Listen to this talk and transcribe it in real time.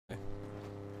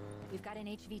We've got an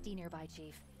HVT nearby,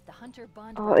 Chief. The hunter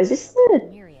bond. Oh, is this the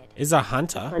Myriad? Is a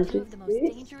hunter? hunter's The most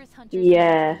booth? dangerous hunters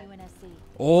Yeah. in the UNSC.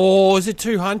 Oh, is it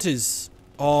two hunters?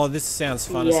 Oh, this sounds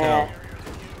fun as hell.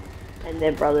 And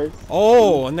they're brothers.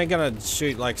 Oh, and they're gonna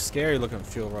shoot like scary looking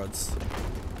fuel rods.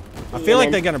 I feel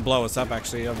like they're gonna blow us up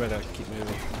actually. I better keep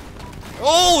moving.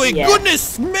 Holy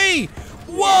goodness me!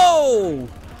 Whoa!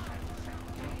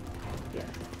 Yeah.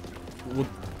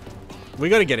 We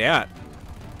gotta get out.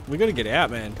 We gotta get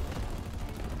out, man.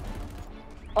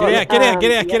 Oh, Get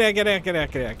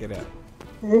out.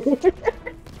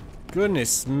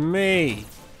 Goodness me.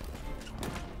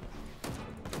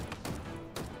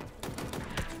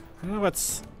 I don't know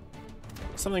what's...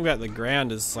 Something about the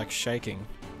ground is like shaking.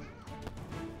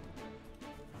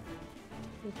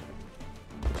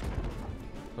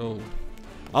 Oh.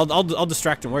 I'll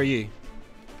distract him. Where are you?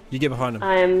 You get behind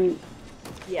him.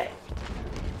 Yeah.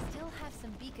 Still have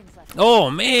some beacons left. Oh,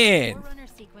 man! Forerunner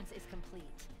sequence is complete.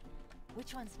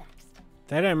 Which one's next?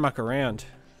 They don't muck around.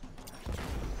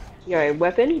 Yo,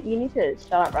 weapon, you need to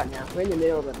shut up right now. We're in the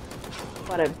middle of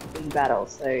quite a big battle,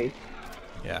 so...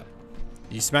 Yeah.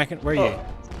 You smacking? Where are you?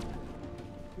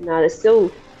 No, there's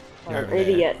still... You're over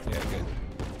ready there. yet. Yeah, good.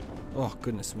 Oh,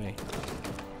 goodness me.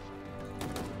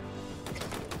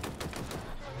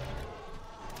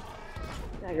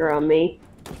 Dagger on me.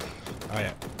 Oh,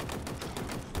 yeah.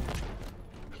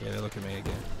 Yeah, they look at me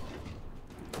again.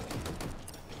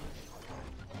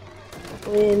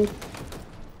 Win.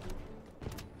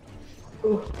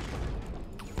 Ooh.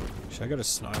 Should I got a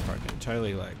sniper? I can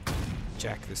totally, like,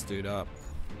 jack this dude up.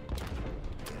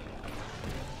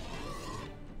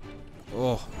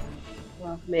 Oh.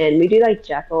 Oh, man, we do like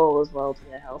jackal as well to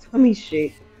their health. Let me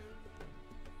shoot.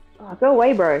 Oh, go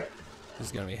away, bro. This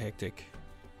is gonna be hectic.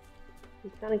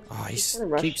 He's kind of keeps...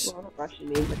 well, not rushing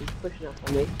me, but he's pushing up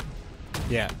on me.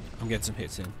 Yeah, I'm getting some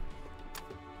hits in.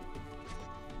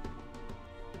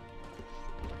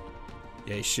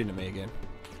 Yeah, he's shooting at me again.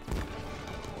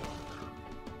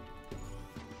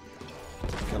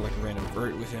 Got like a random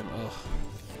brute with him. Ugh.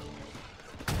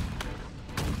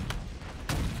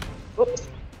 Oops.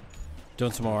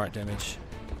 Doing some alright damage.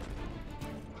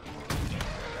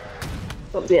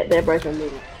 Oh, yeah, they're both on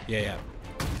me. Yeah.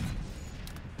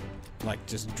 Like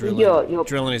just drilling,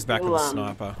 drilling his back with a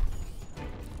sniper.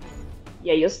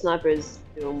 Yeah, your sniper is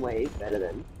doing way better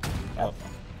than what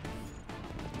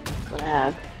I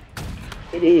have.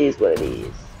 It is what it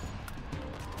is.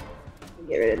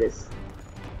 Get rid of this.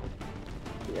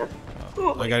 Yeah.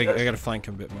 Oh, I gotta flank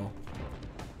him a bit more.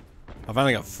 I've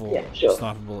only got 4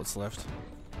 sniper bullets left.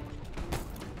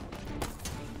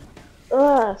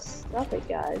 Ugh, stop it,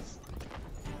 guys.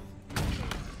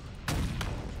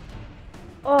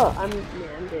 Oh, I'm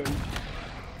dead.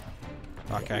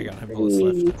 Okay, I got no bullets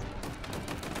left.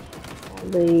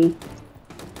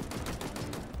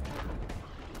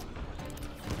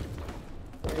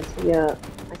 Yeah,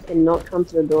 I cannot come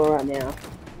to the door right now.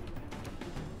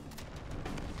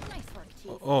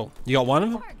 Oh, you got one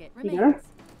of them? Yeah.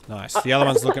 Nice. The other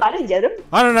one's looking... I didn't get him.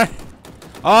 I don't know.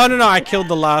 Oh, no, I killed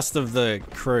the last of the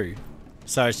crew.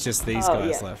 So it's just these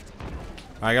guys left.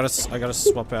 I gotta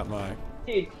swap out my...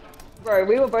 Dude, bro,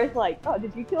 we were both like, oh,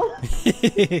 did you kill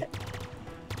him?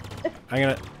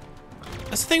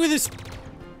 That's the thing with this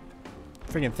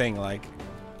freaking thing, like...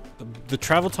 The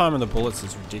travel time on the bullets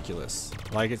is ridiculous.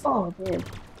 Like, it's... Oh, damn.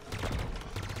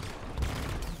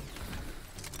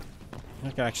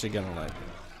 I'm actually gonna, like...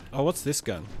 Oh, what's this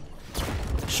gun?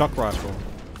 Shock rifle.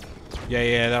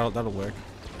 Yeah, that'll work.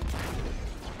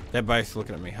 They're both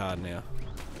looking at me hard now.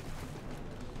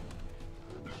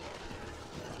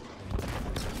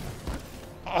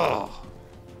 Oh,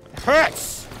 it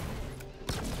hurts.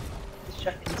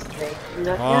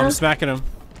 Oh, I'm smacking him.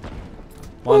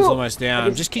 One's almost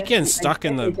down. Just keep getting stuck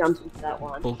in the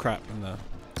bullcrap in the.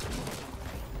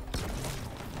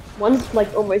 One's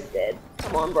like almost dead.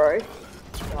 Come on, bro.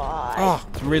 God. Oh,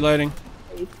 I'm reloading.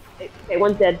 Okay,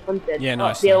 one's dead. One's dead. Yeah,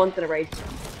 nice. The other one's gonna rage.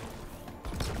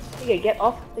 Okay, get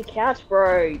off the couch,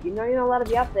 bro. You know you're not allowed to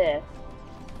be up there.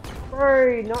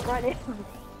 Bro, not right now.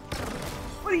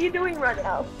 What are you doing right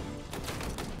now?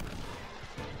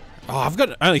 Oh, I've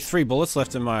got only 3 bullets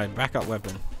left in my backup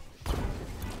weapon.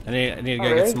 I need to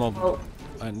go get some more. Oh.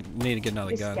 I need to get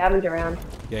another gun. Scavenge around.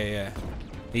 Yeah.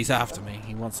 He's after me.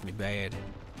 He wants me bad.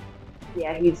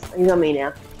 Yeah, he's on me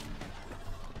now.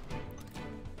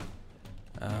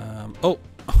 Oh,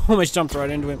 almost jumped right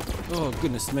into him. Oh,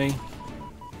 goodness me.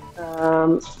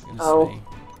 Strapped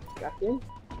in.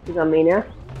 He's on me now.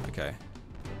 Okay.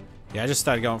 Yeah, I just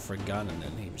started going for a gun and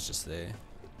then he was just there.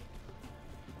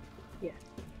 Yeah.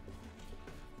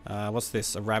 What's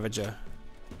this? A Ravager.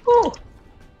 Oh!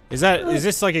 Is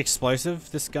this like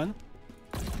explosive, this gun?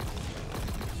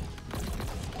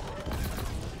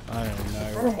 I don't I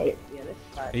kind know. of hate it, to be honest.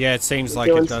 But Yeah, it seems like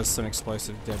it does some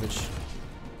explosive damage.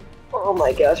 oh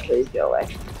my gosh, please go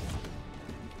away.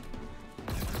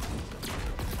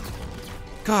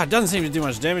 God, it doesn't seem to do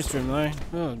much damage to him though.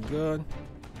 Oh god.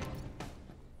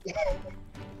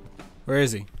 Where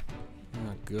is he?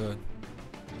 Oh god.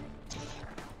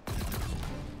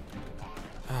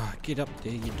 Ah, get up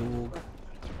there, you dog.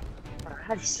 I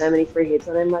had so many free hits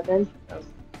on him right then. Oh,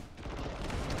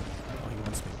 he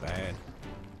wants me bad.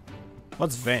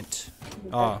 What's vent?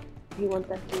 Oh. You want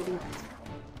that duty?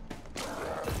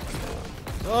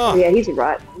 Oh! Yeah, he's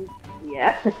right.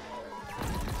 Yeah.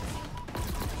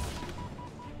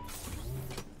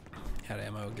 Had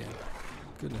ammo again.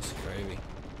 Goodness gravy.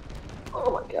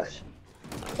 Oh my gosh.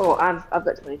 Oh, I've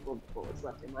got 24 bullets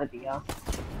left in my VR.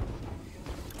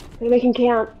 Gotta make him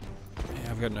count.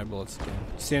 Yeah, I've got no bullets again.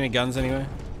 You see any guns anywhere?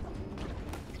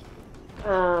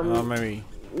 Oh, maybe.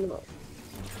 No.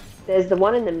 There's the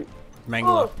one in the...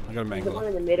 Mangler. Oh, I got a there's the one Mangler.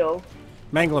 in the middle.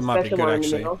 Mangler might be Special good one in the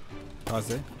actually. middle. Oh, is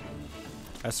there?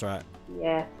 That's right.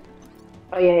 Yeah.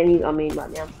 Oh yeah, and he's on me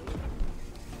right now.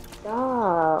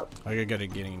 Stop. I gotta get it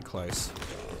getting close.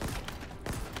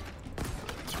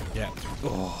 Yeah.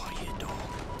 Oh, you dog.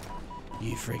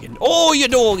 You friggin'. Oh, you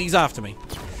dog! He's after me.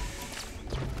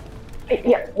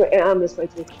 Yeah, I'm this way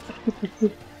too.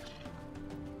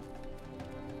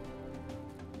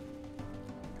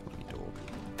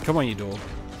 Come on, you dog.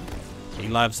 He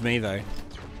loves me though.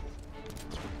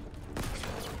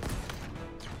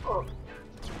 Oh.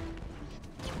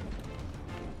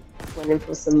 Went in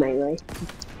for some melee.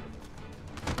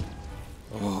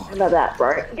 Oh. How about that,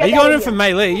 bro? Are you going in for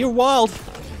melee? You're wild.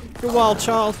 You're a wild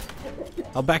child.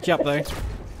 I'll back you up though.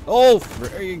 Oh,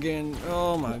 friggin'.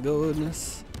 Oh my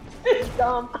goodness.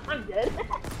 Dumb. I'm dead.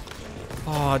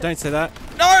 Oh, don't say that.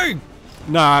 No!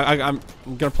 No, I'm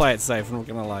gonna play it safe. I'm not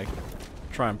gonna like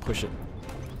try and push it.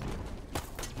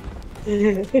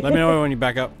 Let me know when you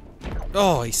back up.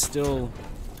 Oh, he's still.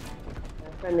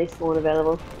 Friendly spawn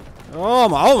available. Oh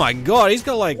my god, he's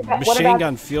got like What machine about-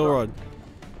 gun fuel rod.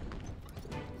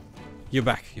 You're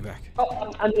back. You're back.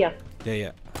 Oh, I'm here.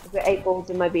 Yeah. I've got 8 balls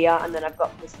in my VR and then I've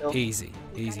got pistol. Easy,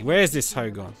 easy. Where's this hoe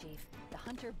gone? Chief, the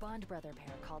hunter bond brother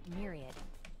pair called Myriad.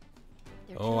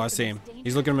 They're Oh, two I of the see most him. He's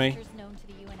dangerous looking at me. hunters known to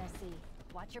the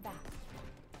UNSC. Watch your back.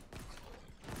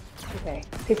 Okay,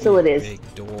 pistol it is.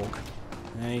 Big dog.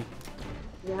 Hey.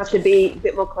 You have to be a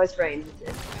bit more close range.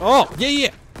 Oh, yeah.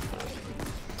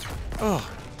 Oh.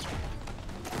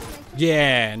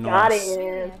 Yeah, Got nice. him.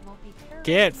 Myriad won't be terribly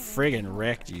Get intimidating. friggin'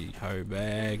 wrecked, you hoe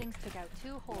bag. Things took out 2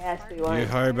 whole Yes, parts. we You won.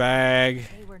 hoe bag.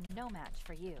 They were no match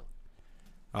for you.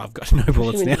 I've got no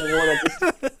bullets Push him now. into the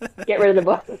water, just get rid of the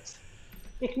bodies.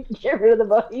 Get rid of the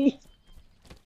bodies.